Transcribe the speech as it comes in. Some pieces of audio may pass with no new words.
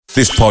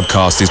This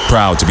podcast is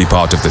proud to be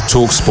part of the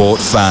TalkSport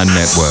Fan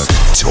Network.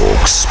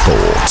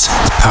 TalkSport.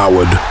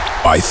 Powered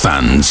by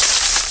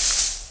fans.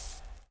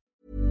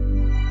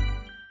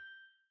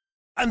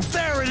 And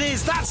there it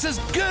is, that's as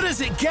good as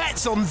it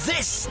gets on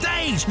this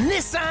stage.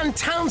 Nissan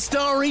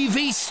Townstar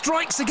EV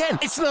strikes again.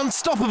 It's an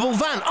unstoppable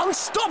van,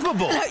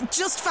 unstoppable.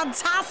 Just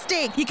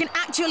fantastic. You can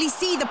actually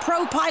see the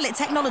Pro Pilot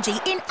technology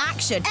in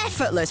action.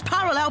 Effortless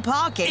parallel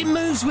parking. It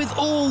moves with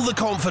all the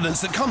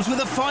confidence that comes with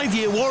a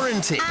 5-year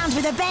warranty. And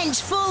with a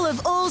bench full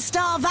of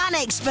all-star van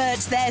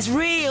experts, there's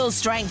real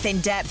strength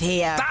in depth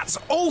here. That's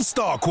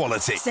all-star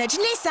quality. Search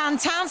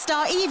Nissan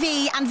Townstar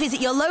EV and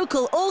visit your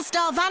local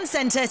all-star van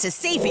centre to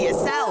see for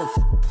yourself.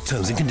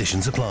 Terms and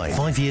conditions apply.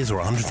 5 years or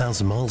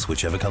 100,000 miles,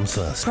 whichever comes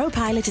first.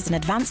 ProPilot is an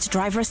advanced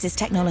driver assist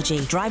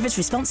technology. Driver's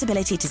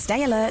responsibility to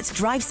stay alert,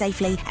 drive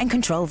safely, and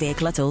control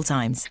vehicle at all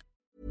times.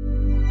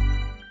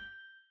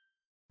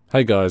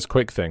 Hey guys,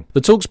 quick thing.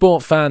 The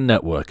TalkSport Fan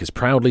Network is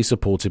proudly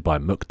supported by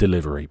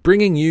McDelivery,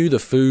 bringing you the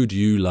food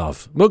you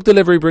love.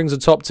 McDelivery brings a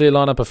top-tier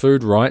lineup of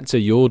food right to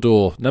your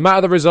door. No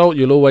matter the result,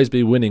 you'll always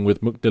be winning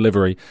with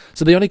McDelivery.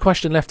 So the only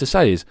question left to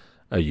say is,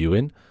 are you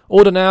in?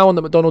 Order now on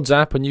the McDonald's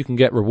app and you can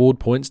get reward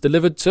points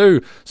delivered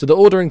too. So the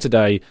ordering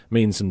today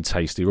means some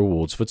tasty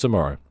rewards for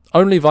tomorrow.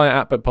 Only via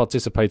app at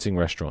participating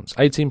restaurants.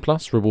 18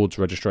 plus, rewards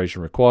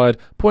registration required.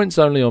 Points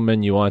only on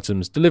menu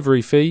items.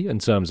 Delivery fee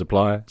and terms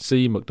apply.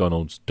 See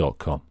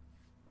mcdonalds.com.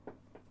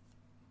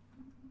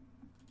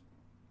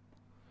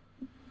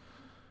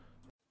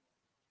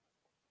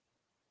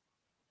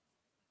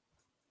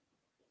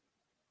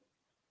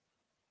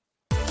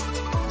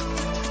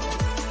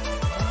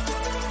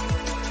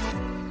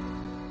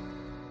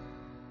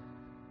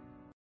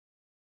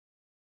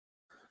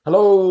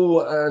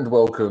 Hello and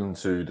welcome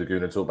to the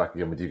Gooner Talk, back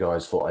again with you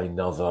guys for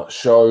another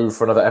show,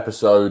 for another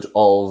episode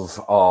of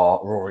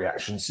our Raw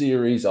Reaction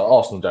series, our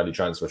Arsenal Daily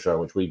Transfer Show, in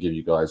which we give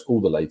you guys all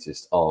the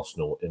latest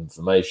Arsenal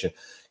information,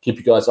 keep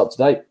you guys up to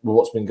date with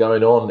what's been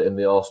going on in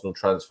the Arsenal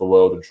transfer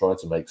world and try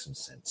to make some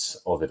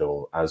sense of it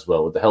all as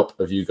well, with the help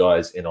of you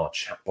guys in our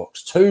chat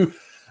box too.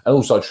 And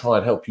also try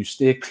and help you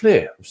steer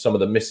clear of some of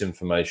the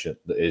misinformation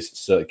that is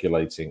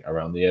circulating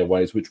around the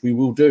airways, which we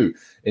will do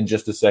in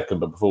just a second.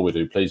 But before we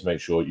do, please make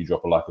sure you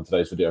drop a like on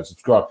today's video and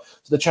subscribe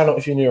to the channel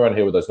if you're new around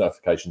here with those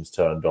notifications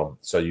turned on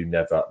so you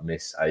never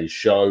miss a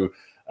show.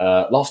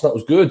 Last night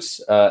was good.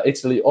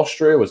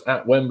 Italy-Austria was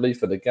at Wembley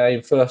for the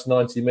game. First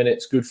 90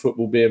 minutes, good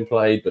football being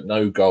played, but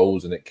no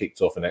goals, and it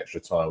kicked off in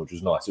extra time, which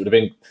was nice. It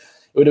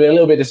would have been a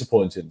little bit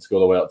disappointing to go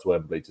all the way up to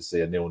Wembley to see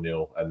a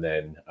 0-0 and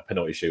then a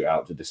penalty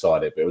shootout to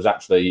decide it. But it was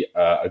actually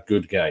a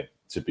good game,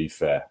 to be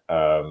fair,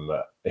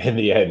 in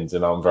the end.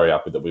 And I'm very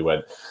happy that we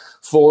went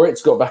for it.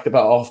 Got back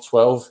about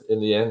 12:30 in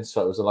the end.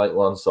 So it was a late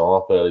one. So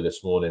I'm up early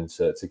this morning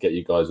to get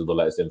you guys all the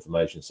latest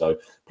information. So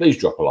please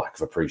drop a like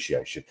of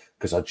appreciation,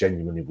 because I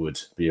genuinely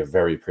would be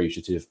very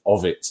appreciative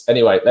of it.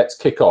 Anyway, let's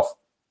kick off.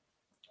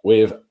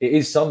 It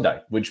is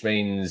Sunday, which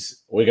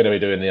means we're going to be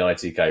doing the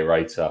ITK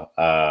Rater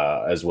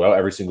as well.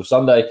 Every single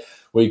Sunday,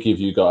 we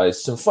give you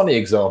guys some funny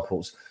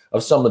examples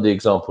of some of the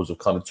examples of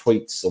kind of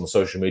tweets on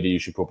social media you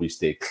should probably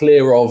steer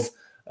clear of.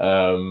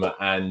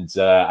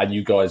 And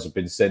you guys have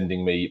been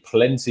sending me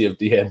plenty of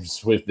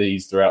DMs with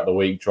these throughout the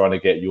week, trying to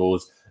get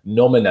yours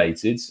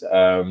nominated.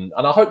 And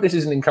I hope this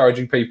isn't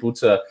encouraging people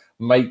to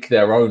make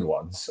their own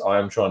ones. I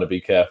am trying to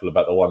be careful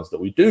about the ones that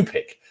we do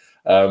pick.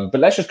 But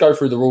let's just go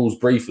through the rules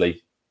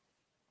briefly.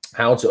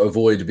 How to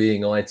avoid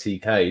being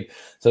ITK'd.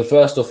 So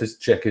first off is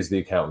check, is the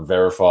account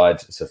verified?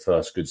 It's a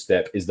first good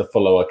step. Is the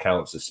follower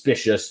account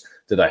suspicious?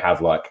 Do they have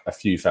like a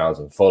few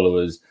thousand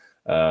followers?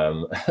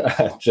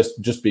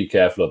 Just be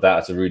careful of that.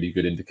 It's a really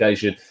good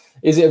indication.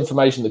 Is it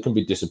information that can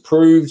be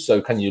disapproved? So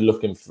can you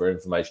look for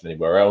information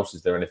anywhere else?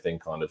 Is there anything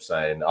kind of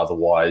saying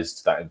otherwise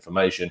to that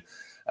information?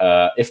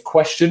 If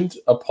questioned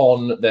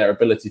upon their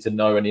ability to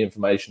know any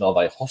information, are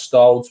they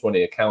hostile to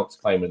any accounts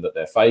claiming that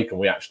they're fake? And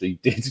we actually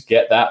did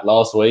get that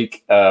last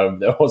week.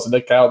 There was an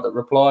account that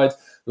replied.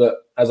 Look,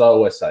 as I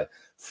always say,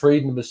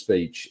 freedom of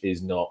speech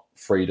is not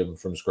freedom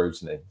from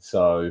scrutiny.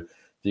 So if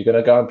you're going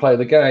to go and play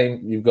the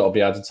game, you've got to be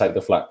able to take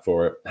the flak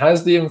for it.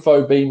 Has the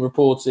info been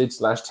reported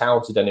 /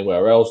 touted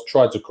anywhere else?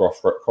 Try to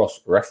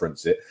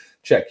cross-reference it.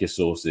 Check your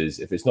sources.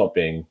 If it's not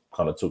being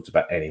kind of talked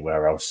about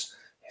anywhere else,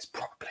 it's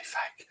probably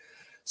fake.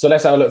 So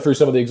let's have a look through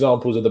some of the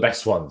examples of the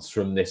best ones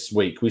from this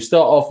week. We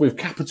start off with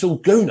Capital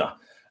Gooner,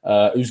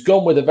 who's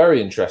gone with a very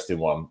interesting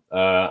one.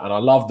 And I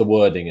love the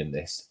wording in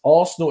this.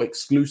 Arsenal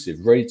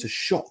exclusive, ready to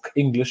shock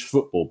English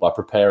football by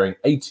preparing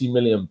 80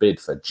 million bid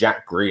for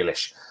Jack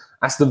Grealish.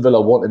 Aston Villa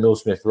want Emile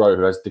Smith-Rowe,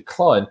 who has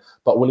declined,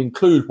 but will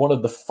include one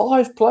of the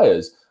 5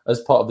 players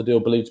as part of the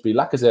deal believed to be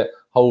Lacazette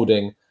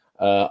holding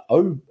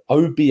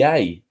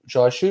OBA, which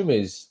I assume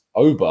is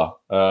Oba.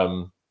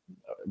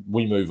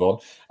 We move on.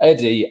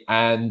 Eddie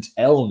and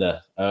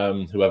Elner,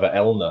 whoever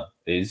Elner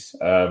is.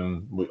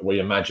 We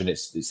imagine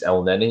it's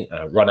El Neni,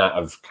 run out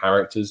of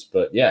characters,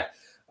 but yeah.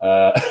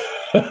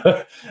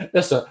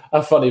 That's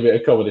a funny bit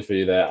of comedy for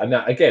you there. And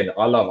that, again,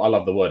 I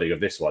love the wording of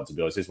this one, to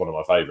be honest. It's one of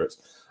my favourites.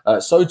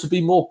 So to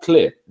be more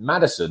clear,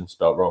 Maddison,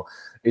 spelt wrong,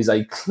 is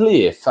a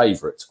clear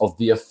favourite of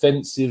the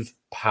offensive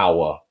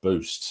power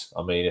boost.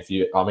 I mean,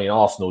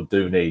 Arsenal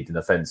do need an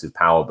offensive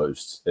power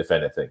boost, if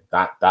anything.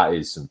 That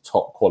is some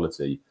top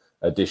quality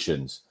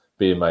additions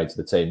being made to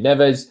the team.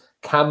 Neves,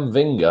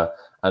 Camavinga,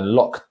 and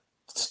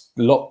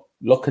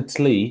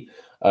Locatelli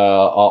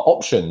are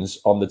options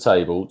on the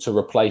table to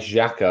replace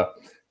Xhaka.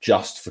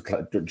 Just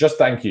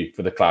thank you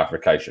for the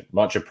clarification.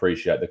 Much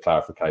appreciate the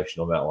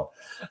clarification on that one.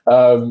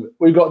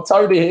 We've got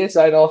Tony here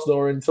saying Arsenal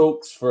are in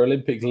talks for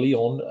Olympique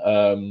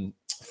Lyon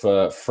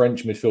for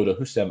French midfielder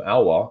Houssem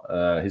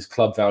Aouar. His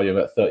club value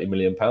at £30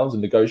 million,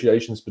 and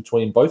negotiations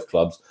between both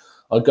clubs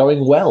are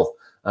going well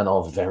and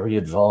are very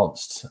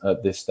advanced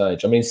at this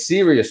stage. I mean,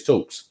 serious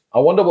talks. I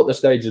wonder what the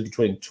stage is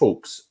between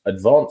talks,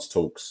 advanced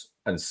talks,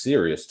 and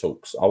serious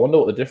talks. I wonder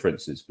what the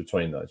difference is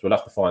between those. We'll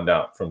have to find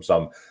out from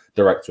some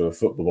director of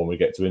football when we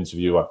get to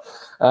interview her.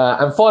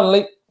 And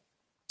finally,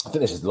 I think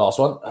this is the last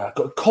one.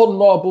 Got Con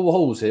Marble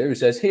Halls here who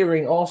says,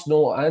 hearing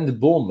Arsenal and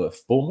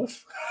Bournemouth,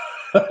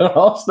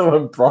 Arsenal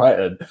and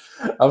Brighton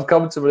have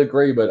come to an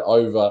agreement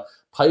over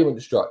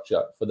payment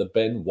structure for the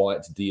Ben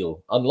White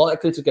deal.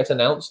 Unlikely to get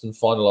announced and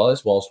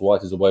finalised whilst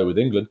White is away with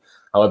England.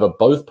 However,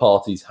 both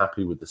parties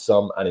happy with the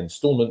sum and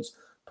instalments.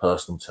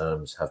 Personal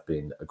terms have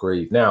been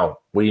agreed. Now,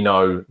 we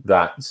know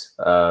that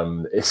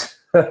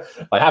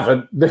I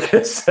haven't,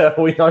 because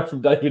we know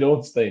from David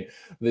Ornstein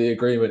the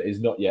agreement is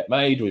not yet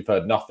made. We've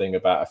heard nothing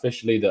about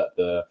officially that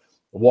the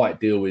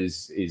White deal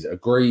is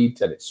agreed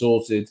and it's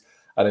sorted.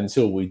 And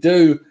until we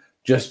do,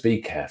 just be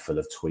careful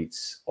of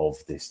tweets of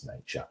this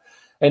nature.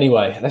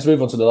 Anyway, let's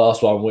move on to the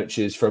last one, which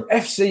is from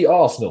FC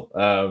Arsenal,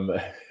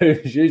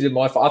 who's using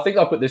I think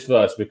I put this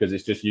first because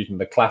it's just using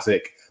the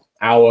classic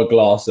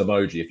hourglass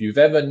emoji. If you've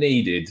ever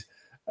needed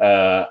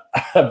a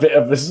bit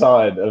of a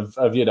sign of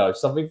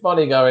something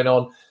funny going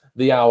on,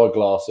 the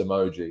hourglass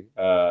emoji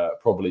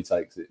probably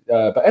takes it.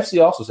 But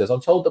FC Arsenal says,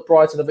 I'm told that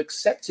Brighton have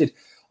accepted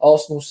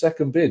Arsenal's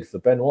second bid for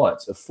Ben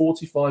White of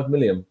 45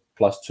 million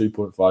plus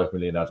 2.5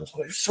 million add-ons.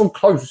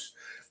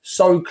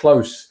 So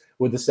close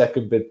with the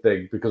second bid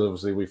thing, because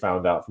obviously we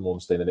found out from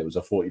Ornstein that it was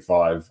a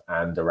 45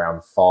 and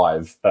around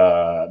 5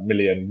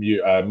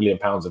 million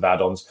pounds of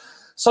add-ons.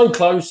 So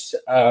close,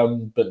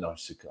 but no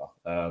cigar.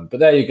 But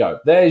there you go.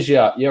 There's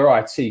your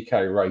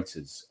ITK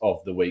raters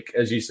of the week.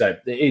 As you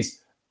said, it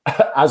is,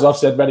 as I've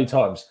said many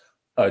times,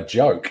 a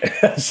joke.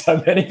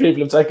 So many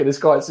people have taken this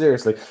quite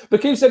seriously.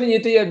 But keep sending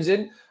your DMs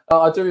in.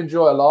 I do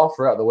enjoy a laugh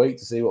throughout the week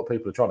to see what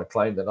people are trying to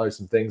claim that know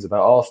some things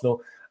about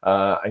Arsenal.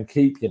 And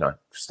keep,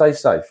 stay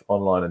safe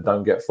online and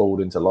don't get fooled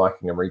into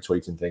liking and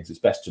retweeting things. It's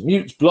best to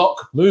mute,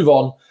 block, move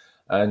on.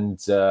 And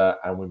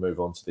we move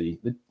on to the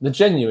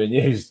genuine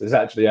news that's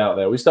actually out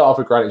there. We start off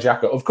with Granit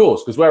Xhaka, of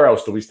course, because where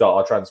else do we start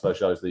our transfer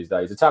shows these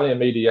days? Italian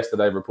media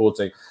yesterday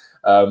reporting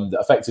that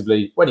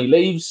effectively when he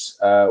leaves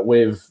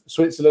with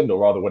Switzerland, or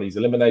rather when he's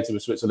eliminated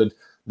with Switzerland,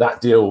 that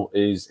deal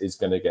is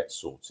going to get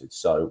sorted.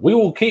 So we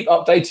will keep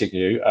updating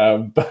you,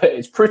 but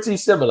it's pretty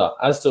similar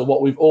as to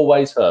what we've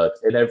always heard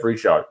in every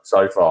show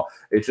so far.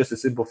 It's just a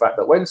simple fact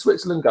that when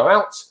Switzerland go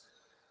out,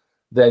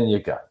 then you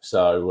go.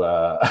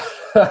 So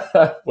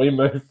we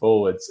move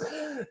forwards.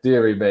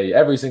 Dearie me.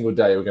 Every single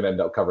day we're going to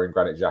end up covering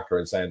Granit Xhaka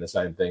and saying the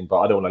same thing,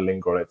 but I don't want to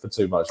linger on it for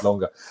too much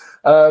longer.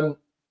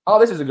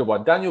 This is a good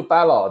one. Daniel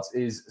Ballard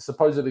is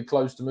supposedly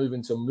close to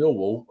moving to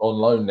Millwall on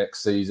loan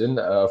next season.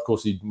 Of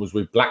course, he was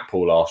with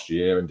Blackpool last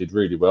year and did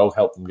really well,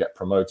 helped them get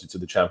promoted to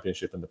the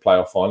Championship, and the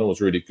playoff final was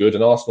really good.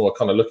 And Arsenal are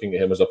kind of looking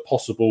at him as a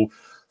possible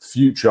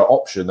future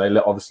option. They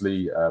let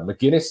obviously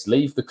McGuinness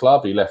leave the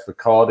club. He left for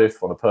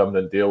Cardiff on a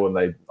permanent deal, and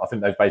I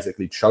think they've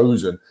basically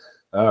chosen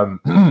Ballard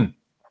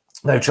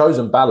over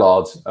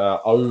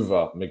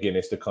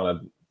McGuinness to kind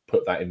of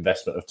put that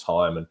investment of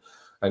time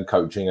and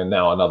coaching, and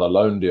now another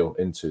loan deal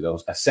into.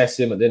 They'll assess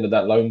him at the end of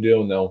that loan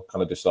deal, and they'll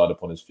kind of decide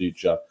upon his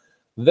future.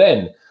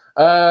 Then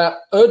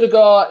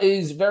Odegaard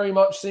is very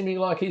much seeming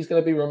like he's going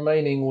to be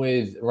remaining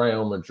with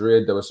Real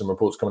Madrid. There were some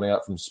reports coming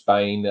out from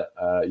Spain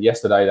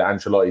yesterday that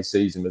Ancelotti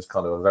sees him as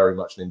kind of very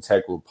much an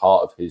integral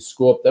part of his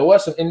squad. There were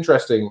some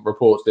interesting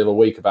reports the other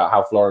week about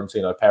how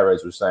Florentino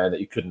Perez was saying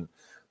that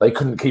they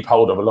couldn't keep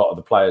hold of a lot of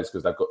the players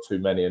because they've got too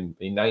many, and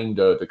he named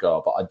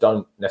Odegaard, but I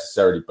don't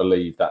necessarily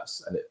believe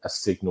that's a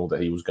signal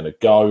that he was going to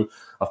go.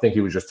 I think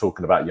he was just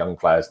talking about young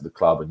players at the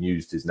club and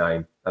used his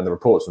name. And the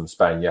reports from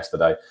Spain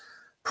yesterday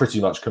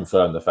pretty much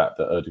confirmed the fact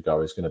that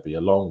Odegaard is going to be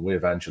along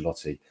with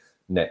Ancelotti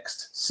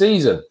next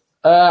season.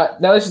 Now,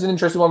 this is an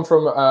interesting one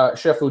from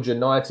Sheffield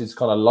United's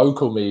kind of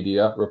local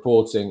media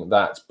reporting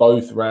that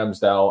both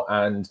Ramsdale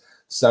and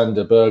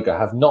Sander Berge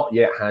have not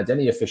yet had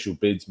any official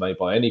bids made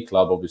by any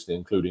club, obviously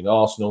including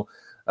Arsenal.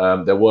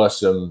 There were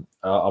some,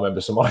 I remember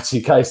some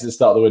ITKs at the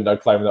start of the window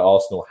claiming that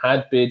Arsenal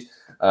had bid,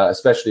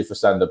 especially for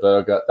Sander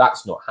Berge.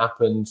 That's not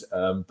happened.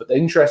 But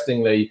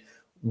interestingly,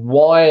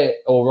 why,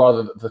 or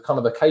rather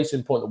the case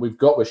in point that we've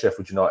got with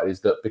Sheffield United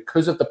is that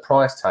because of the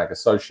price tag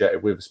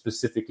associated with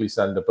specifically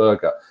Sander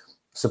Berge,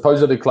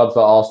 supposedly clubs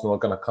like Arsenal are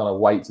going to kind of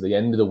wait to the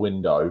end of the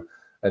window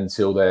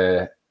until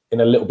they're in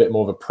a little bit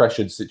more of a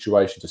pressured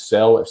situation to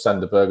sell if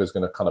Sander Berge is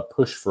going to kind of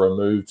push for a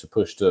move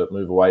to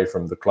move away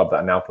from the club that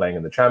are now playing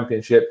in the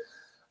Championship.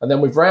 And then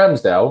with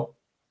Ramsdale,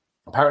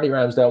 apparently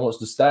Ramsdale wants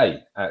to stay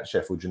at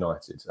Sheffield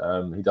United.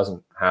 He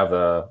doesn't have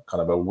a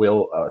kind of a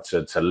will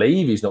to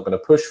leave. He's not going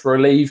to push for a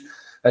leave.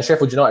 And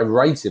Sheffield United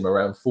rate him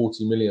around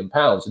 £40 million.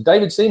 And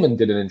David Seaman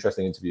did an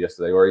interesting interview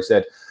yesterday where he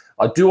said,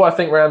 I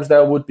think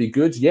Ramsdale would be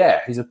good.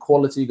 Yeah, he's a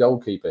quality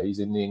goalkeeper. He's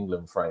in the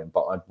England frame,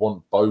 but I'd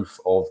want both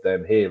of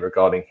them here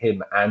regarding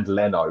him and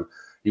Leno.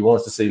 He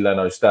wants to see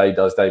Leno stay,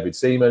 does David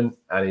Seaman,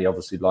 and he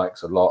obviously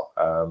likes a lot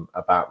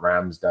about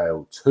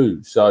Ramsdale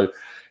too. So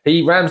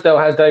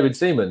Ramsdale has David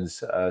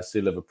Seaman's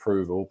seal of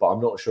approval, but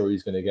I'm not sure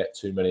he's going to get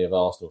too many of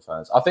Arsenal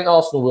fans. I think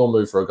Arsenal will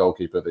move for a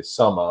goalkeeper this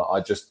summer.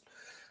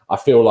 I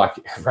feel like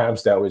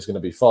Ramsdale is going to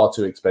be far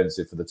too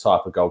expensive for the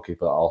type of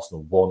goalkeeper that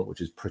Arsenal want, which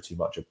is pretty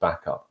much a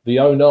backup. The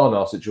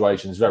Onana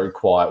situation is very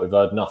quiet. We've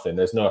heard nothing.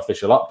 There's no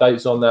official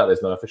updates on that.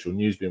 There's no official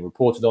news being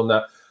reported on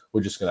that. We're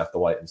just going to have to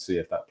wait and see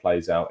if that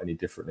plays out any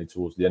differently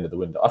towards the end of the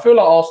window. I feel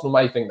like Arsenal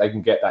may think they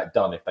can get that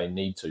done if they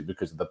need to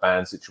because of the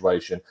ban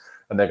situation,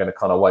 and they're going to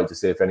kind of wait to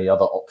see if any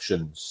other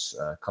options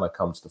kind of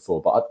come to the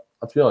fore. But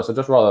to be honest, I'd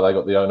just rather they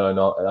got the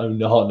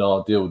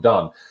Onana deal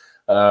done.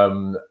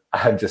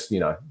 And just,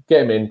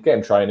 get him in, get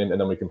him training, and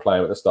then we can play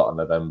him at the start of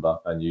November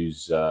and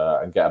use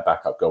and get a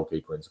backup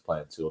goalkeeper into play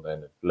until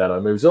then. If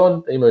Leno moves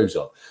on, he moves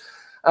on.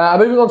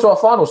 Moving on to our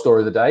final story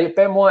of the day,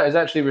 Ben White has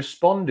actually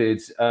responded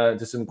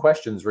to some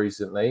questions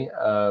recently.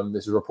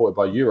 This is reported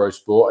by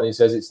Eurosport, and he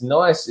says it's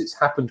nice. It's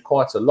happened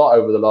quite a lot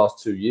over the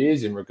last 2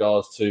 years in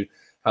regards to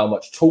how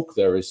much talk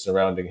there is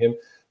surrounding him.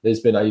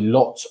 There's been a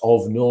lot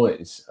of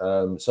noise.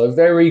 So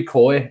very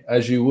coy,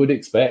 as you would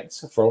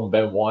expect from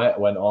Ben White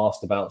when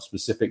asked about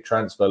specific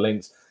transfer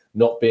links,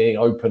 not being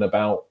open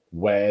about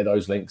where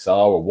those links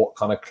are or what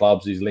kind of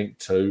clubs he's linked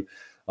to.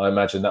 I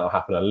imagine that'll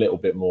happen a little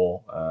bit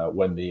more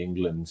when the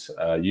England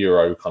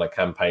Euro kind of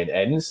campaign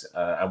ends,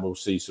 and we'll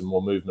see some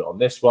more movement on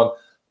this one.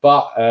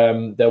 But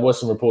there were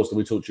some reports that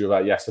we talked to you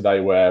about yesterday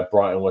where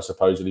Brighton were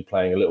supposedly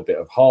playing a little bit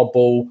of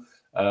hardball.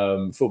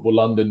 Football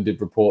London did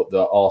report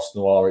that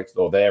Arsenal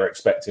they're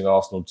expecting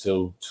Arsenal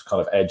to kind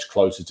of edge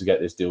closer to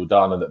get this deal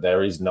done, and that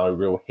there is no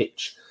real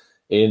hitch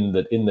in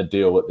the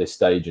deal at this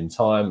stage in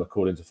time,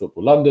 according to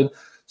Football London.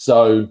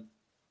 So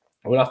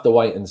we'll have to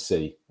wait and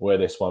see where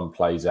this one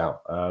plays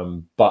out.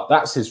 But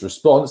that's his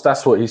response.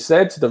 That's what he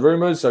said to the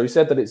rumours. So he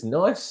said that it's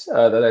nice,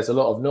 that there's a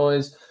lot of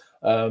noise.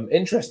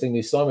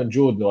 Interestingly, Simon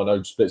Jordan, who I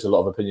know splits a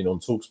lot of opinion on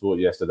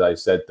TalkSport yesterday,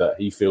 said that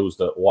he feels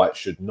that White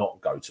should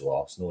not go to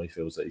Arsenal. He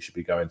feels that he should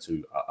be going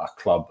to a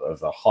club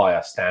of a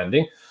higher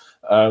standing,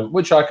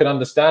 which I can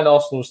understand.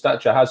 Arsenal's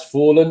stature has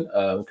fallen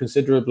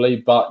considerably,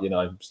 but,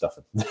 stuff.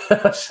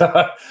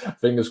 So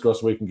fingers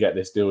crossed we can get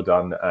this deal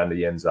done and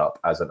he ends up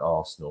as an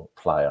Arsenal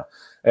player.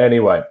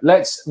 Anyway,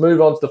 let's move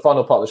on to the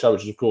final part of the show,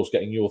 which is, of course,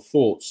 getting your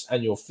thoughts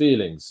and your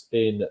feelings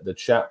in the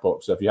chat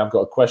box. So if you have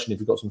got a question, if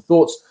you've got some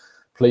thoughts,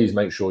 please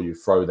make sure you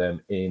throw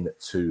them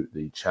into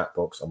the chat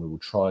box and we will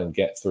try and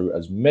get through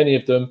as many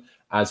of them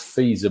as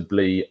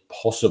feasibly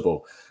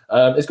possible.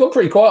 It's gone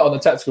pretty quiet on the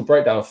tactical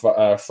breakdown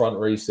front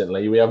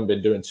recently. We haven't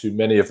been doing too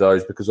many of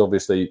those because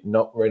obviously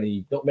not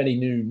many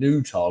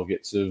new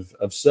targets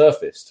have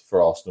surfaced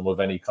for Arsenal with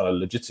any kind of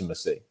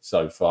legitimacy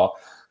so far.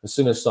 As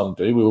soon as some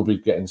do, we will be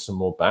getting some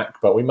more back.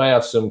 But we may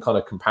have some kind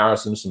of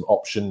comparisons, some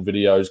option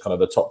videos, kind of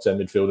the top 10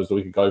 midfielders that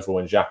we could go for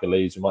when Xhaka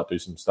leaves. We might do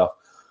some stuff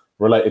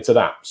related to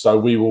that. So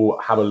we will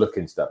have a look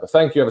into that. But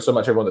thank you ever so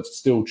much, everyone that's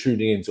still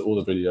tuning into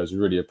all the videos. We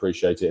really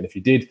appreciate it. And if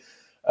you did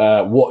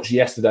watch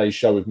yesterday's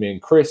show with me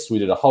and Chris, we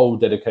did a whole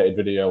dedicated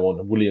video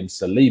on William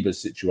Saliba's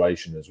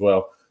situation as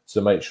well. So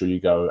make sure you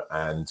go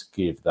and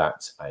give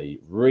that a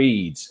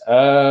read.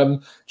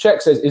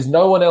 Czech says, is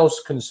no one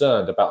else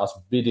concerned about us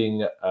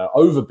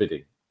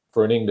overbidding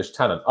for an English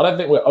talent? I don't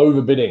think we're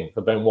overbidding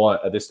for Ben White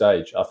at this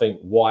stage. I think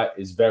White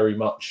is very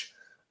much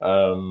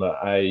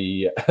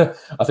I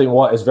think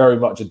White is very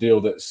much a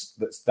deal that's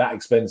that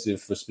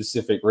expensive for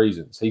specific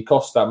reasons. He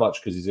costs that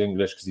much because he's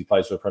English, because he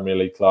plays for a Premier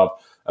League club,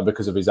 and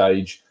because of his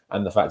age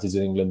and the fact he's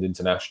an England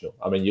international.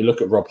 I mean, you look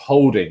at Rob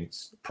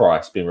Holding's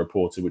price being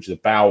reported, which is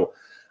about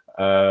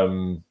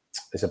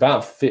it's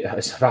about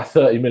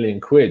 30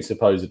 million quid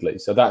supposedly.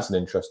 So that's an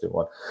interesting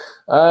one.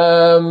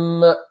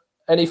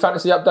 Any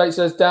fantasy updates,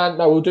 says Dan?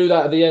 No, we'll do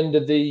that at the end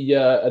of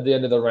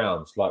the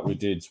rounds, like we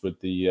did with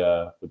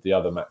the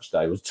other match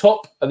day. It was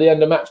top at the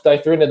end of match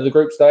day 3 into the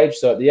group stage.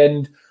 So at the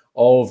end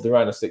of the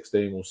round of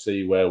 16, we'll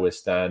see where we're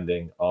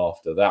standing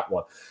after that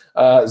one.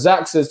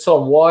 Zach says,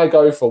 Tom, why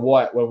go for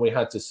White when we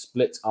had to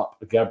split up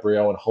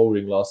Gabriel and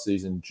Holding last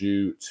season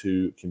due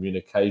to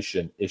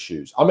communication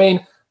issues? I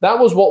mean, that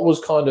was what was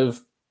kind of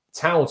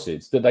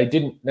touted, that they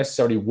didn't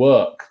necessarily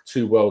work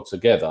too well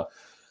together.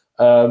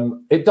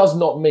 It does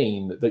not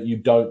mean that you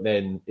don't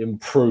then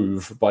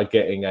improve by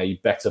getting a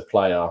better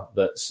player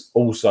that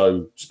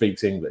also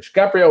speaks English.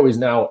 Gabriel is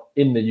now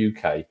in the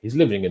UK. He's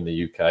living in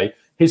the UK.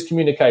 His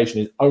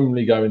communication is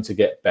only going to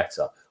get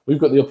better. We've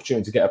got the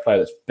opportunity to get a player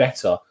that's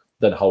better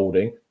than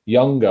Holding,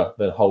 younger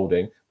than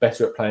Holding,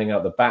 better at playing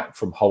out the back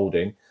from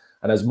Holding.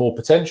 and has more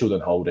potential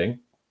than Holding.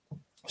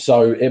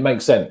 So it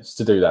makes sense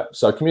to do that.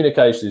 So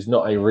communication is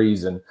not a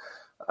reason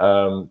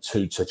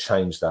to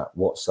change that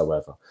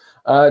whatsoever.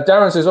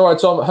 Darren says, all right,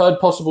 Tom, heard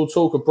possible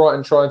talk of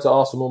Brighton trying to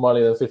ask for more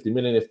money than 50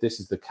 million. If this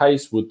is the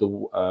case, would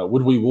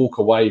we walk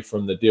away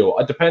from the deal?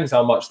 It depends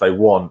how much they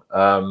want.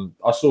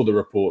 I saw the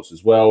reports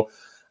as well.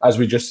 As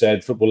we just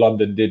said, Football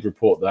London did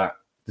report that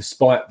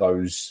despite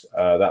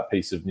that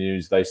piece of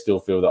news, they still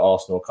feel that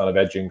Arsenal are kind of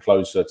edging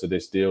closer to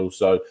this deal.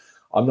 So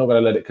I'm not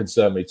going to let it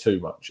concern me too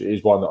much. It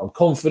is one that I'm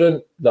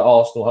confident that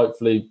Arsenal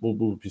hopefully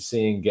will be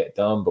seeing get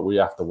done, but we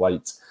have to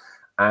wait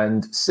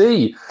and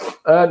see.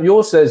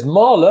 Yours says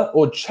Marla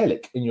or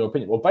Celik, in your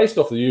opinion? Well, based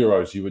off the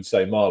Euros, you would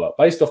say Marla.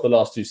 Based off the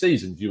last 2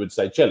 seasons, you would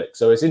say Celik.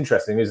 So it's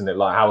interesting, isn't it?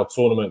 Like how a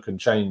tournament can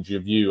change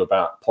your view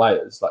about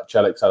players. Like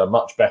Celik's had a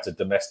much better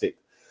domestic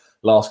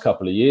last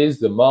couple of years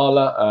than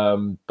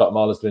Marla, but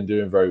Marla's been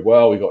doing very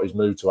well. He got his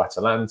move to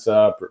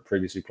Atalanta,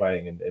 previously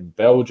playing in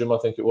Belgium, I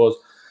think it was.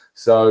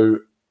 So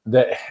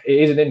it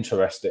is an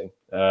interesting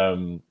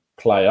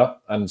player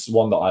and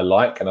one that I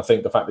like. And I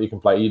think the fact that he can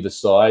play either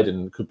side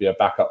and could be a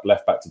backup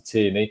left back to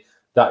Tierney,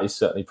 that is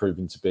certainly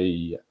proven to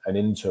be an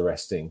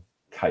interesting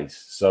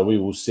case. So we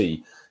will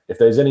see if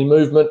there's any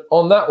movement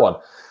on that one.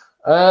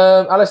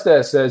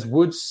 Alistair says,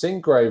 would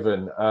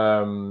Sinkgraven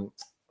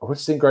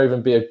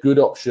be a good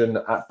option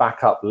at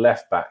backup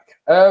left back?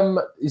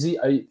 Is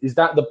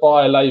that the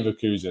Bayer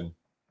Leverkusen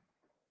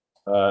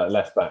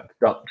left back?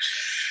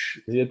 Dutch?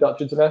 Is he a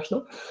Dutch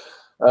international?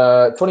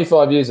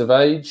 25 years of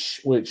age,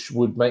 which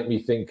would make me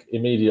think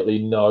immediately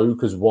no,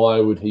 because why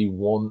would he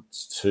want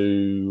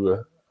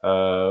to?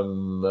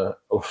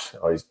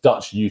 He's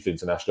Dutch youth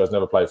international. He's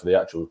never played for the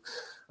actual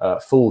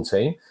full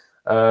team.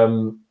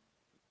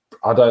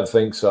 I don't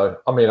think so.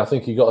 I mean, I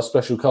think he got a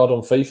special card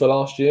on FIFA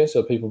last year,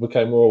 so people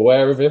became more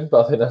aware of him,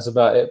 but I think that's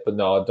about it. But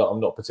no, I'm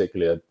not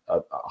particularly,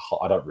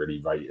 I don't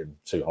really rate him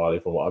too highly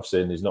from what I've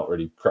seen. He's not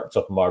really crept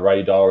up on my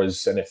radar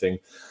as anything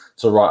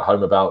to write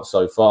home about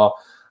so far.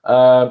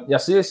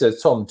 Yasir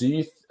says, Tom, do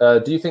you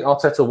think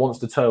Arteta wants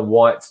to turn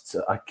White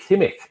to a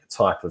Kimmich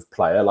type of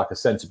player, like a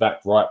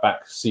centre-back,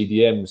 right-back,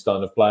 CDM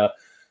style of player?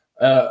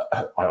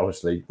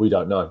 Obviously, we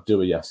don't know, do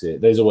we, Yasir?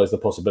 There's always the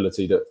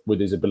possibility that with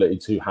his ability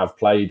to have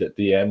played at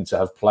DM, to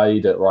have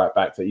played at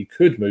right-back, that he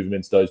could move him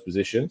into those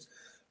positions.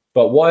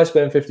 But why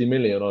spend 50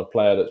 million on a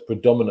player that's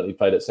predominantly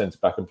played at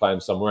centre-back and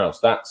playing somewhere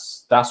else?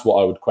 That's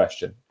what I would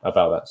question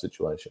about that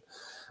situation.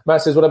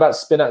 Matt says, what about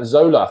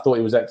Spinazzola? I thought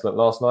he was excellent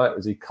last night.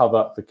 Was he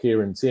cover for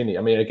Kieran Tierney?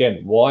 I mean,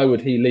 again, why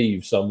would he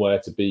leave somewhere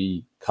to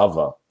be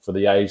cover for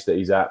the age that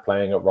he's at,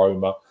 playing at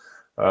Roma?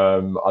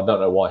 I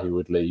don't know why he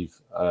would leave.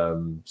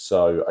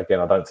 So, again,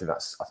 I think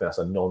that's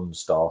a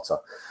non-starter.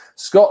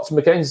 Scott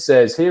McKenzie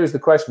says, here is the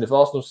question. If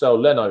Arsenal sell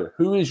Leno,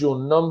 who is your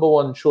number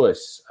one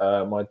choice?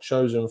 My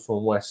chosen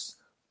from West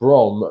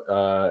Brom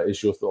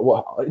is your thought.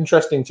 Well,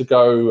 interesting to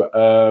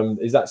go.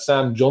 Is that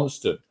Sam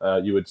Johnston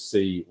you would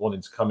see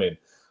wanting to come in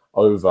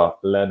over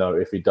Leno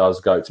if he does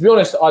go? To be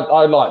honest,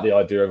 I like the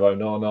idea of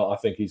Onana. I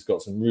think he's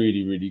got some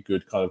really, really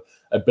good kind of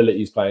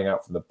abilities playing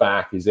out from the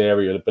back. His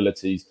aerial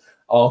abilities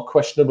are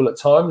questionable at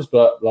times,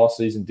 but last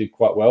season did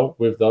quite well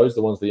with those,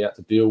 the ones that he had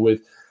to deal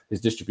with. His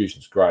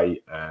distribution's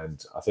great,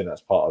 and I think that's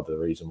part of the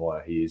reason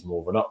why he is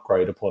more of an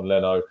upgrade upon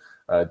Leno.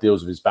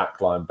 Deals with his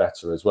backline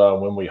better as well.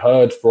 And when we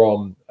heard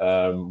from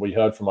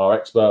our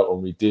expert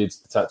when we did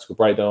the tactical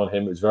breakdown on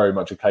him, it was very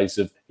much a case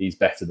of he's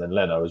better than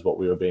Leno, is what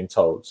we were being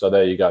told. So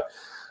there you go.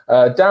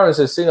 Darren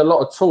says, seen a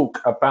lot of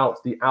talk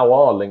about the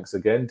Aouar links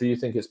again. Do you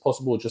think it's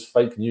possible or just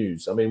fake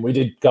news? I mean, we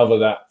did cover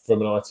that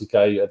from an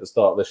ITK at the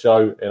start of the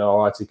show in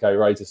our ITK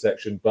rater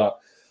section, but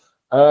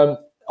I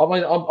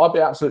mean, I'd be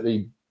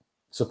absolutely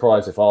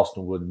surprised if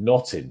Arsenal were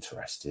not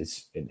interested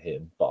in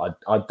him. But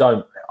I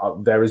don't.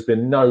 There has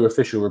been no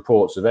official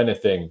reports of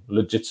anything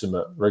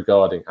legitimate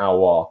regarding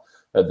Aouar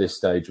at this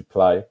stage of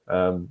play.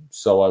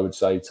 So I would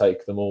say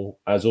take them all,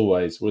 as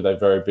always, with a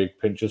very big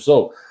pinch of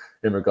salt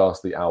in regards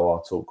to the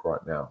Aouar talk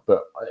right now.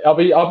 But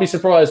I'll be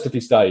surprised if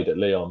he stayed at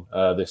Lyon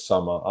this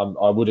summer.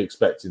 I would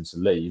expect him to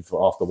leave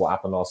after what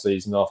happened last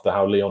season, after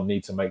how Lyon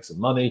need to make some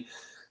money.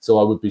 So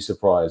I would be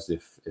surprised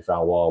if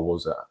Aouar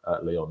was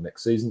at Lyon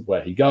next season.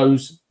 Where he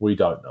goes, we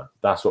don't know.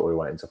 That's what we're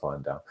waiting to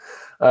find out.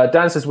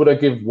 Dan says, would I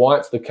give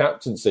White the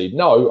captaincy?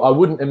 No, I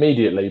wouldn't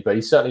immediately, but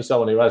he's certainly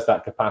someone who has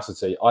that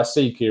capacity. I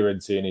see Kieran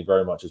Tierney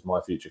very much as my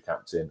future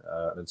captain.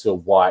 Until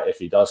White, if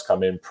he does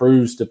come in,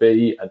 proves to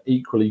be an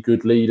equally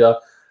good leader,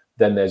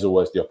 then there's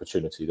always the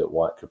opportunity that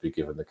White could be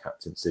given the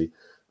captaincy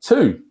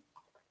too.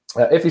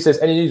 If he says,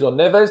 any news on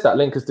Neves? That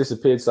link has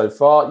disappeared so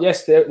far.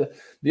 Yes,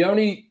 the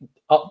only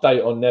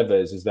update on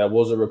Neves is there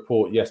was a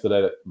report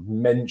yesterday that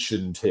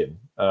mentioned him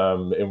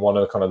in one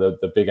of the kind of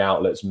the big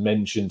outlets,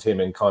 mentioned him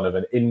in kind of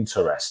an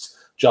interest,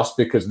 just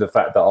because of the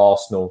fact that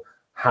Arsenal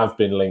have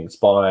been linked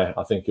by,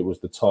 I think it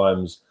was the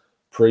Times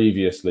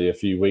previously a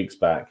few weeks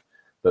back,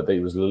 that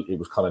it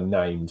was kind of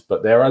named,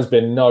 but there has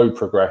been no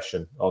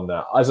progression on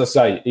that. As I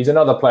say, he's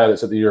another player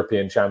that's at the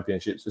European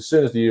Championships. As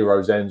soon as the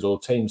Euros ends or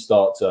teams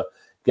start to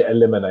get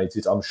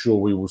eliminated, I'm sure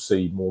we will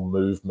see more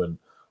movement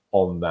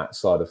on that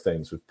side of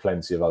things with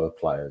plenty of other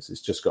players.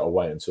 It's just got to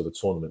wait until the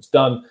tournament's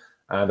done.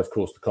 And of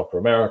course, the Copa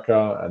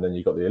America, and then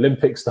you've got the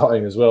Olympics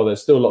starting as well.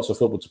 There's still lots of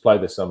football to play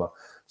this summer.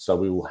 So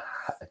we will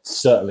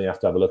certainly have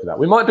to have a look at that.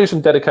 We might do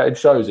some dedicated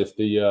shows if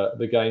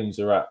the games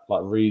are at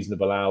like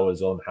reasonable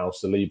hours on how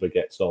Saliba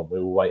gets on. We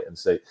will wait and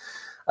see.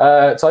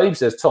 Taib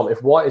says, Tom,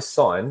 if White is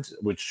signed,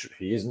 which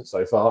he isn't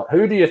so far,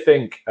 who do you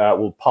think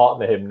will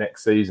partner him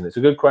next season? It's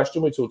a good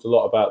question. We talked a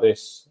lot about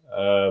this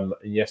in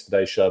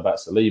yesterday's show about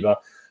Saliba.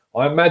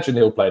 I imagine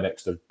he'll play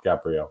next to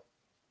Gabriel.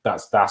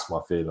 That's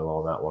my feeling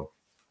on that one.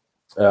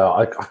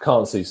 I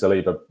can't see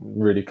Saliba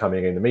really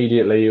coming in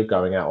immediately or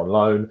going out on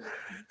loan.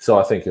 So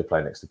I think he'll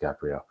play next to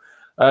Gabriel.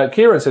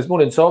 Kieran says,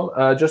 morning, Tom.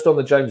 Just on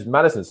the James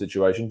Maddison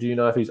situation, do you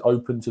know if he's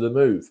open to the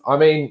move? I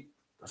mean,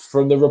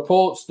 from the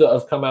reports that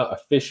have come out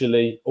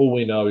officially, all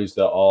we know is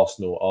that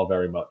Arsenal are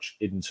very much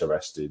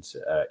interested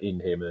in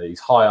him. And he's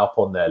high up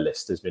on their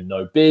list. There's been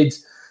no bid.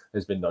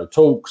 There's been no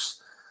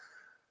talks.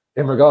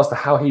 In regards to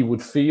how he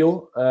would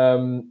feel,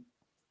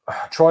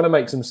 trying to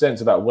make some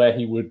sense about where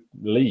he would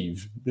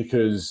leave,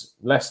 because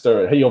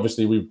Leicester, he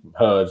obviously, we've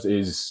heard,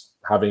 is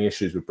having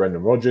issues with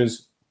Brendan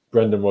Rodgers.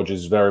 Brendan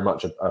Rodgers is very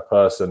much a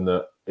person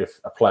that if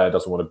a player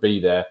doesn't want to be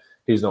there,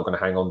 he's not going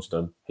to hang on to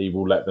them. He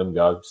will let them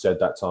go. Said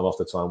that time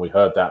after time. We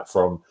heard that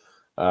from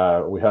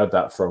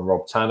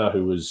Rob Tanner,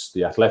 who was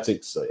the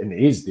Athletics and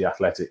is the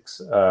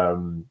Athletics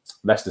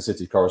Leicester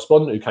City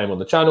correspondent, who came on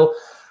the channel.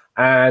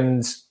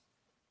 And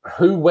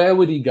where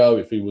would he go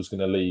if he was going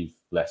to leave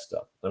Leicester?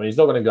 I mean, he's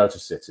not going to go to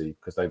City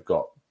because they've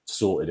got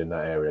sorted in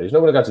that area. He's not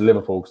going to go to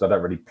Liverpool because they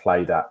don't really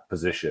play that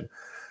position.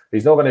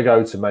 He's not going to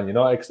go to Man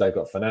United because they've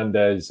got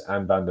Fernandes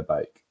and Van der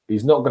Beek.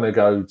 He's not going to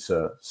go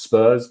to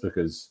Spurs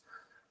because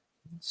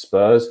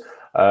Spurs.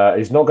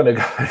 He's not going to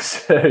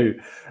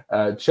go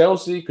to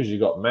Chelsea because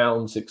you've got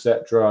Mounts,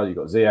 etc. You've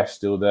got Ziyech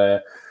still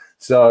there.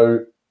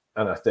 So,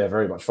 and they're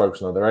very much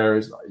focused on other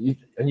areas.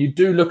 And you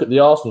do look at the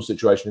Arsenal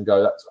situation and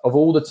go, that's, of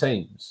all the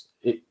teams,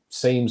 it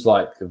seems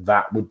like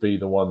that would be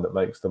the one that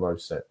makes the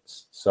most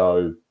sense.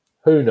 So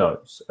who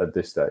knows at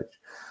this stage?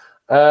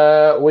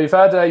 We've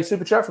had a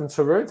super chat from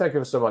Tarun. Thank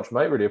you so much,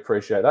 mate. Really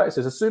appreciate that. It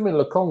says, assuming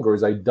Lokonga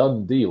is a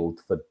done deal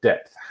for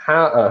depth,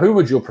 who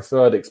would your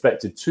preferred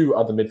expected two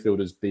other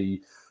midfielders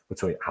be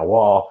between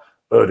Aouar,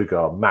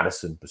 Odegaard,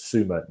 Maddison,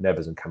 Basuma,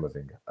 Neves, and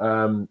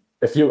Camavinga?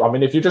 If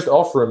you're just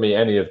offering me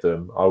any of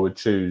them, I would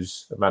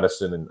choose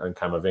Maddison and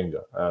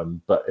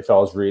Camavinga. But if I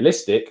was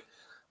realistic,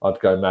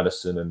 I'd go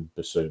Maddison and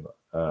Basuma.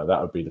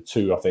 That would be the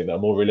two I think that are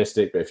more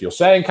realistic. But if you're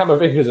saying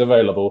Camavinga is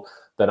available,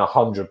 then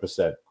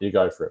 100% you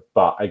go for it.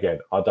 But again,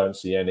 I don't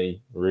see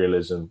any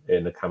realism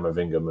in the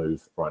Camavinga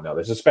move right now.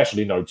 There's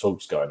especially no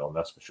talks going on,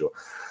 that's for sure.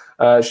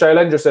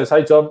 Shailendra says,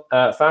 hey, Tom,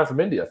 fan from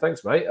India.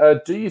 Thanks, mate.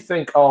 Do you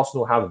think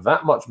Arsenal have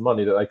that much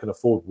money that they can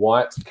afford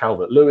White,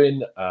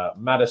 Calvert-Lewin,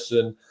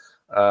 Maddison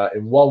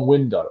in one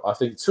window? I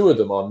think two of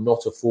them are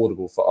not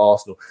affordable for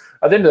Arsenal.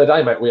 At the end of the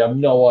day, mate, we have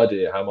no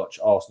idea how much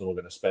Arsenal are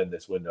going to spend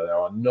this window. There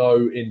are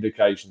no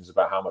indications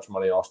about how much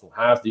money Arsenal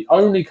have. The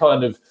only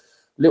kind of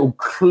little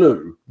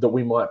clue that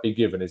we might be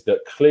given is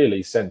that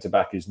clearly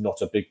centre-back is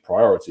not a big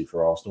priority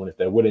for Arsenal. And if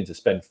they're willing to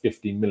spend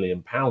 £50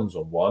 million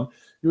on one,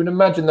 you would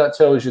imagine that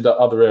tells you that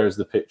other areas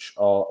of the pitch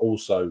are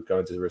also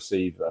going to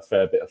receive a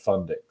fair bit of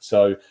funding.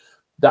 So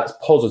that's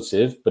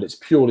positive, but it's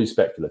purely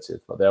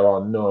speculative. But there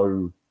are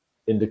no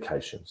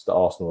indications that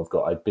Arsenal have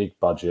got a big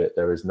budget.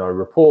 There is no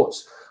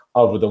reports,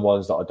 other than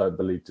ones that I don't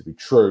believe to be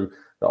true,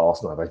 that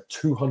Arsenal have a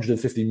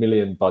 250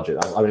 million budget.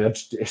 I mean,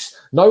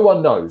 no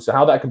one knows. So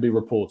how that can be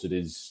reported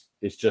is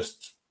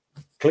just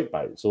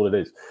clickbait. It's all it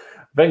is.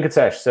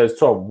 Venkatesh says,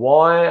 Tom,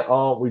 why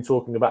aren't we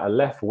talking about a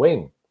left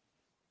wing?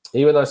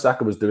 Even though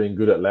Saka was doing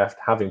good at left,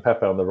 having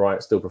Pepe on the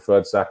right, still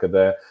preferred Saka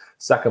there.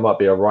 Saka might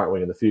be a right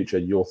wing in the future.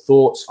 Your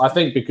thoughts? I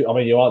think,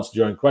 you answered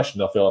your own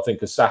question, I feel. I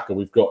think as Saka,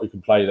 we've got who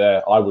can play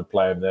there. I would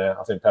play him there.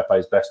 I think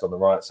Pepe's best on the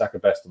right, Saka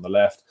best on the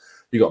left.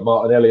 You've got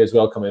Martinelli as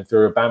well coming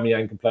through.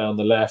 Aubameyang can play on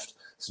the left.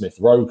 Smith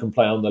Rowe can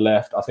play on the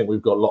left. I think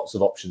we've got lots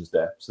of options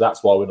there. So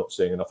that's why we're not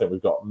seeing, and I think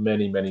we've got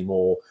many, many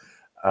more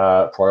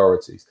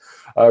priorities.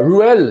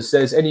 Ruel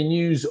says, any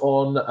news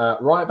on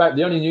right back?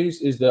 The only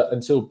news is that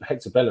until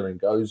Hector Bellerin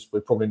goes,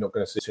 we're probably not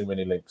going to see too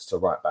many links to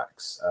right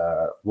backs.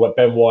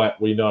 Ben White,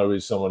 we know,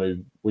 is someone who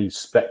we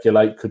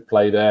speculate could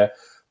play there,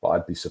 but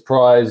I'd be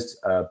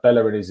surprised.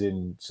 Bellerin is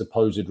in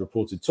supposed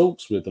reported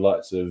talks with the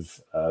likes of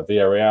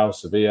Villarreal,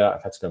 Sevilla,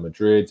 Atletico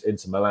Madrid,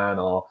 Inter Milan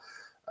are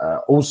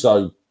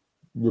also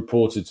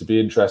reported to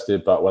be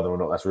interested, but whether or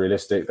not that's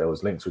realistic, there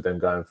was links with them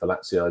going for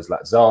Lazio's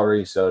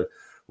Lazzari, so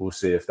we'll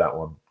see if that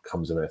one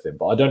comes of anything.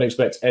 But I don't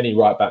expect any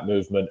right-back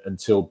movement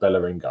until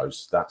Bellerin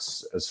goes.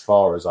 That's as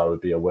far as I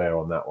would be aware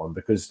on that one,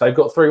 because they've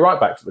got three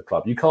right-backs at the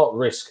club. You can't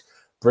risk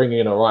bringing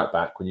in a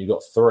right-back when you've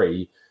got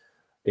three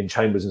in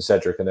Chambers and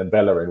Cedric and then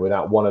Bellerin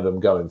without one of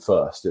them going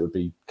first. It would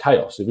be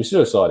chaos. It would be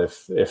suicide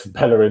if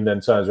Bellerin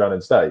then turns around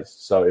and stays.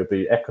 So it would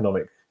be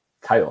economic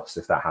chaos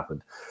if that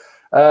happened.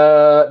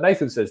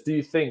 Nathan says, do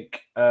you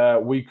think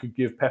we could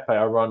give Pepe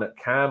a run at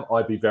Cam?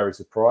 I'd be very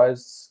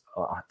surprised.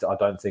 I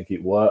don't think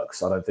it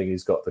works. I don't think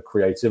he's got the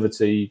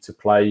creativity to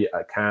play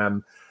at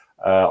Cam.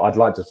 I'd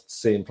like to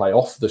see him play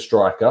off the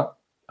striker,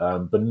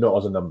 but not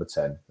as a number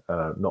 10.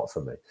 Not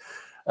for me.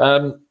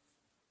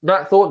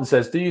 Matt Thornton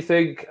says, do you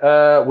think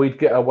we'd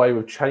get away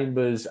with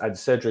Chambers and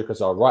Cedric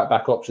as our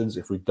right-back options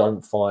if we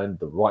don't find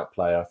the right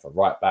player for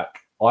right-back?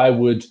 I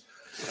would...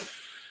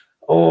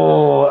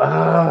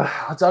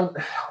 I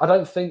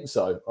don't think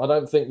so. I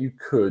don't think you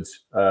could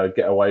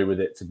get away with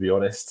it, to be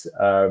honest.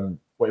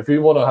 But if we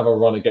want to have a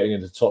run at getting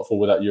into top four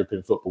without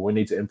European football, we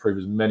need to improve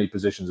as many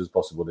positions as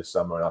possible this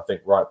summer. And I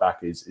think right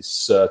back is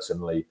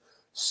certainly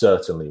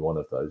one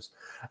of those.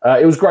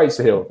 It was great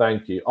to hear.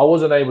 Thank you. I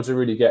wasn't able to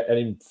really get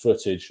any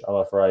footage, I'm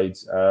afraid.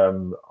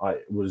 When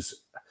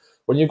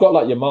you've got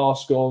like your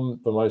mask on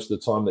for most of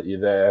the time that you're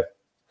there,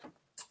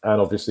 and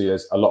obviously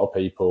there's a lot of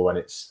people, and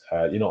it's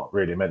you're not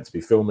really meant to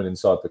be filming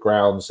inside the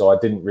ground, so I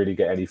didn't really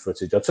get any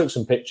footage. I took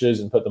some pictures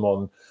and put them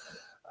on.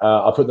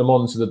 I put them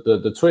onto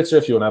the Twitter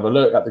if you want to have a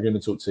look at the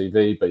Gooner Talk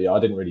TV. But yeah, I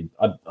didn't really.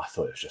 I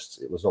thought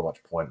it was not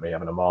much point me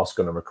having a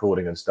mask on and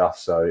recording and stuff,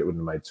 so it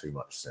wouldn't have made too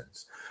much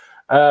sense.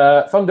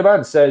 Fung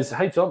Demand says,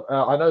 hey Tom,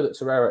 I know that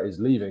Torreira is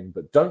leaving,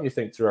 but don't you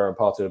think Torreira and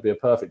Partey would be a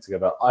perfect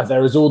together?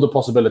 There is all the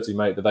possibility,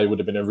 mate, that they would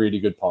have been a really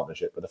good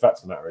partnership. But the fact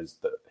of the matter is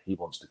that he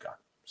wants to go.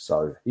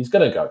 So he's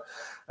going to go.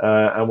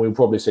 And we'll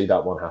probably see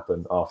that one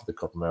happen after the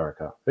Copa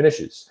America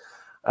finishes.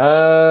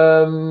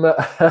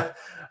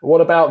 What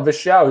about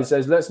Vishal, who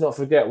says, let's not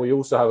forget we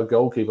also have a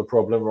goalkeeper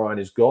problem. Ryan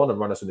is gone and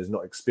Runnison is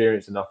not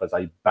experienced enough as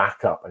a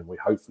backup. And we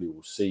hopefully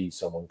will see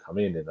someone come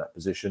in that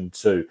position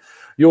too.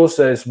 Yours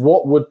says,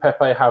 what would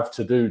Pepe have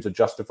to do to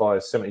justify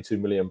a 72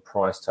 million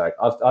price tag?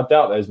 I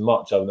doubt there's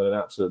much other than an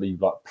absolutely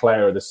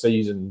player of the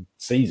season.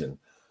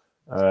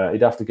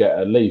 He'd have to get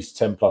at least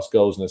 10 plus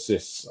goals and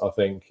assists, I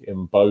think,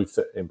 in both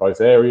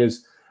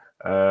areas,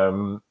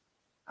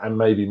 and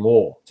maybe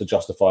more to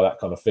justify that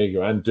kind of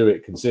figure and do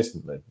it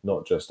consistently.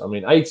 Not just,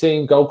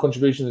 18 goal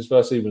contributions his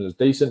first season was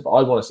decent, but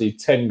I want to see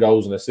 10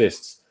 goals and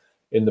assists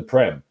in the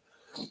Prem.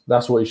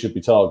 That's what he should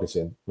be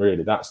targeting,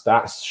 really.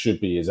 That should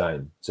be his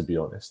aim, to be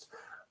honest.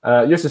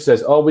 Yusuf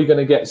says, are we going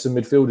to get some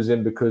midfielders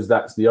in because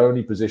that's the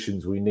only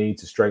positions we need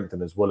to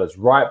strengthen as well as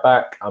right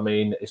back?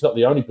 It's not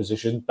the only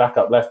position.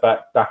 Backup left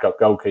back, backup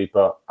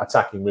goalkeeper,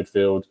 attacking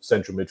midfield,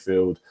 central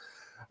midfield,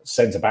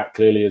 centre back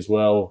clearly as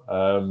well.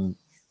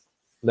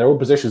 They're all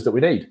positions that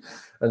we need.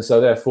 And so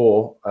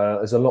therefore,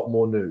 there's a lot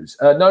more news.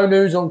 No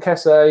news on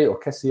Kessié or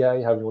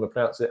Kessié, however you want to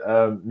pronounce it.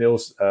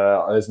 Nils,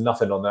 there's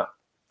nothing on that.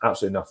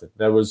 Absolutely nothing.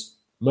 There was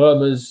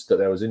murmurs that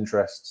there was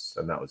interests,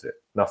 and that was it.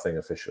 Nothing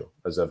official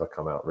has ever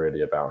come out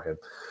really about him.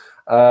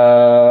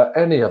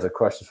 Any other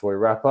questions before we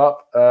wrap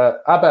up?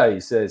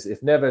 Abe says,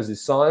 if Neves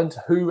is signed,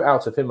 who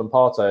out of him and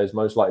Partey is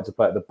most likely to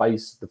play at the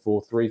base of the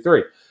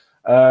 4-3-3?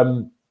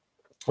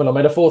 Well, a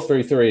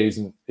 4-3-3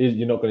 isn't.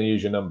 You're not going to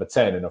use your number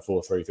 10 in a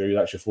 4-3-3.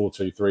 That's your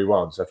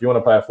 4-2-3-1. So if you want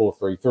to play a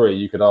 4-3-3,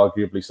 you could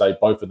arguably say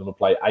both of them will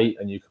play 8,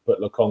 and you could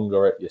put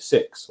Lokonga at your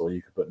 6, or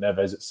you could put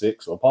Neves at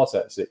 6, or Partey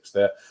at 6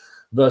 there.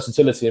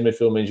 Versatility in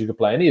midfield means you could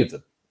play any of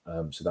them.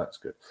 So that's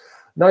good.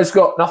 No,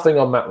 Scott, nothing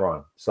on Matt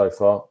Ryan so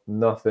far.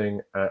 Nothing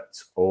at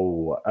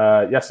all.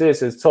 Yasir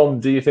says, Tom,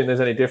 do you think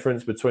there's any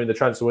difference between the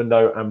transfer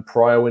window and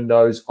prior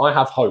windows? I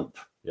have hope,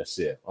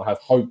 Yasir. I have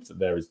hope that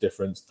there is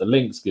difference. The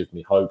links give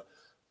me hope,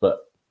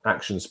 but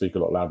actions speak a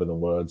lot louder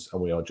than words,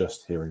 and we are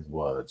just hearing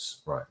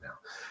words right now.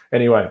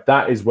 Anyway,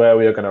 that is where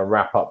we are going to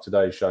wrap up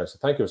today's show. So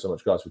thank you so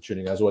much, guys, for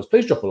tuning in. As always,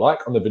 please drop a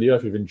like on the video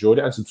if you've enjoyed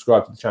it, and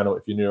subscribe to the channel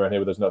if you're new around here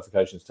with those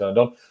notifications turned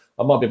on.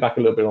 I might be back a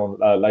little bit on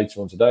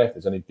later on today if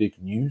there's any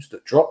big news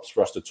that drops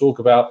for us to talk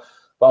about.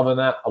 But other than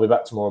that, I'll be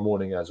back tomorrow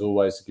morning, as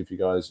always, to give you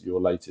guys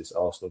your latest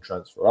Arsenal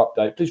transfer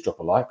update. Please drop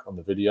a like on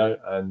the video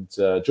and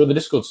join the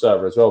Discord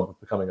server as well,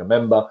 becoming a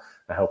member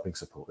and helping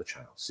support the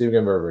channel. See you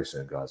again very, very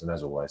soon, guys. And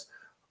as always,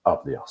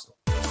 up the Arsenal.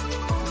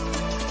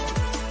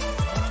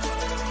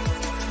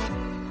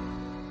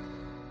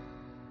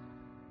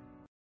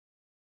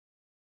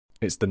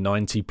 It's the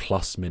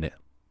 90-plus minute.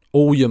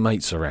 All your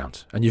mates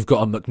around, and you've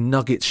got a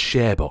McNuggets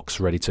share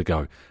box ready to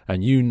go,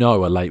 and you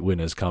know a late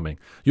winner's coming.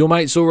 Your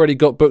mate's already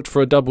got booked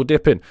for a double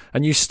dipping,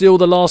 and you steal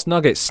the last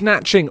nugget,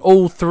 snatching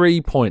all 3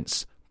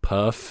 points.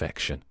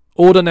 Perfection.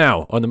 Order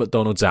now on the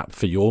McDonald's app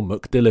for your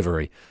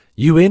McDelivery.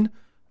 You in?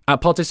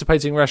 At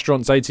participating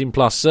restaurants, 18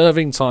 plus,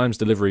 serving times,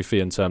 delivery fee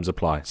and terms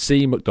apply.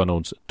 See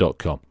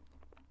mcdonalds.com.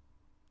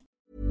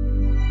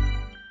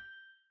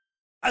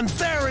 And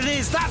there it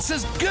is, that's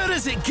as good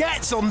as it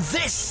gets on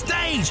this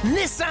stage.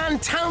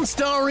 Nissan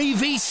Townstar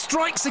EV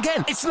strikes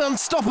again. It's an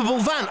unstoppable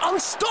van,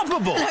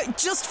 unstoppable.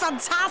 Just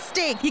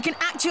fantastic. You can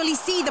actually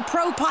see the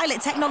Pro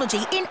Pilot technology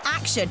in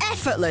action.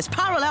 Effortless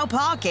parallel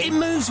parking. It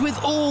moves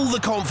with all the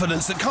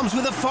confidence that comes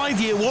with a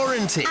 5-year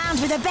warranty. And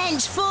with a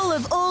bench full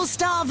of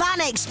all-star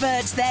van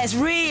experts, there's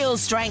real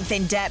strength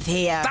in depth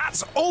here.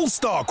 That's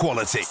all-star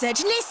quality.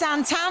 Search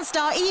Nissan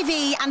Townstar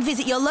EV and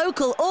visit your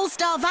local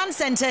all-star van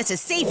centre to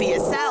see for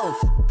yourself.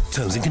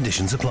 Terms and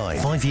conditions apply.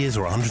 5 years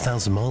or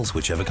 100,000 miles,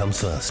 whichever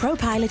comes first.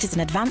 ProPilot is an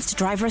advanced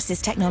driver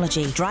assist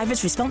technology.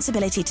 Driver's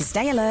responsibility to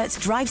stay alert,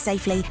 drive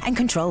safely, and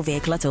control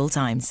vehicle at all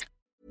times.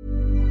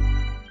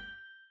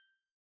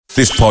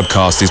 This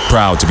podcast is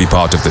proud to be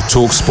part of the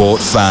TalkSport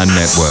Fan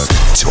Network.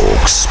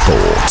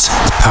 TalkSport.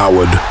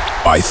 Powered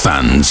by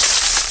fans.